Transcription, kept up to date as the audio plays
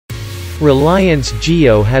Reliance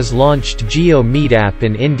Jio has launched JioMeet app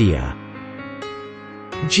in India.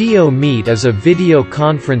 JioMeet is a video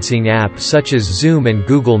conferencing app such as Zoom and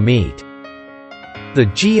Google Meet. The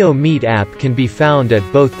JioMeet app can be found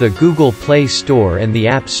at both the Google Play Store and the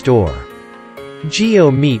App Store.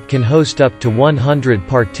 JioMeet can host up to 100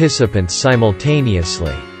 participants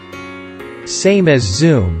simultaneously. Same as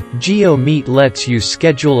Zoom, JioMeet lets you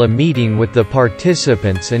schedule a meeting with the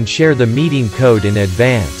participants and share the meeting code in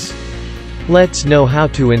advance. Let's know how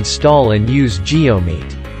to install and use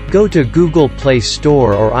JioMeet. Go to Google Play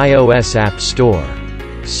Store or iOS App Store.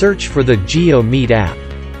 Search for the JioMeet app.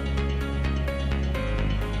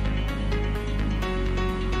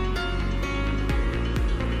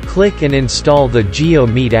 Click and install the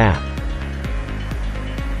JioMeet app.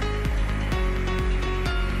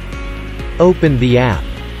 Open the app.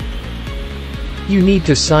 You need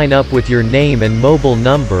to sign up with your name and mobile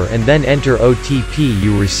number and then enter OTP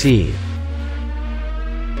you receive.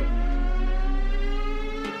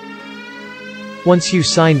 Once you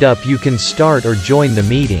signed up, you can start or join the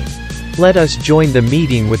meeting. Let us join the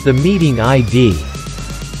meeting with the meeting ID.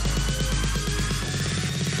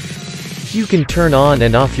 You can turn on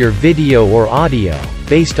and off your video or audio,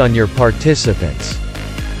 based on your participants.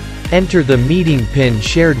 Enter the meeting PIN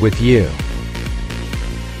shared with you.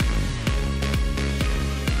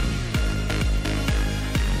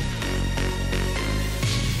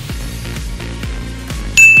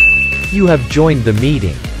 You have joined the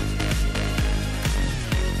meeting.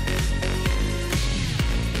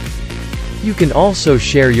 You can also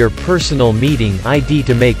share your personal meeting ID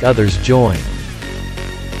to make others join.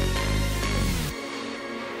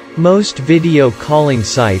 Most video calling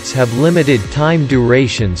sites have limited time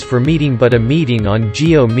durations for meeting, but a meeting on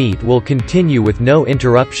JioMeet will continue with no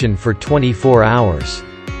interruption for 24 hours.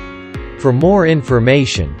 For more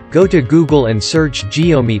information, go to Google and search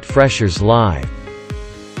JioMeet Freshers Live.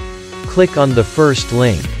 Click on the first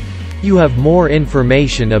link. You have more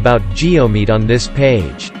information about JioMeet on this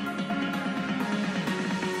page.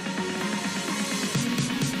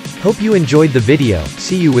 Hope you enjoyed the video.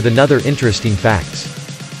 See you with another interesting facts.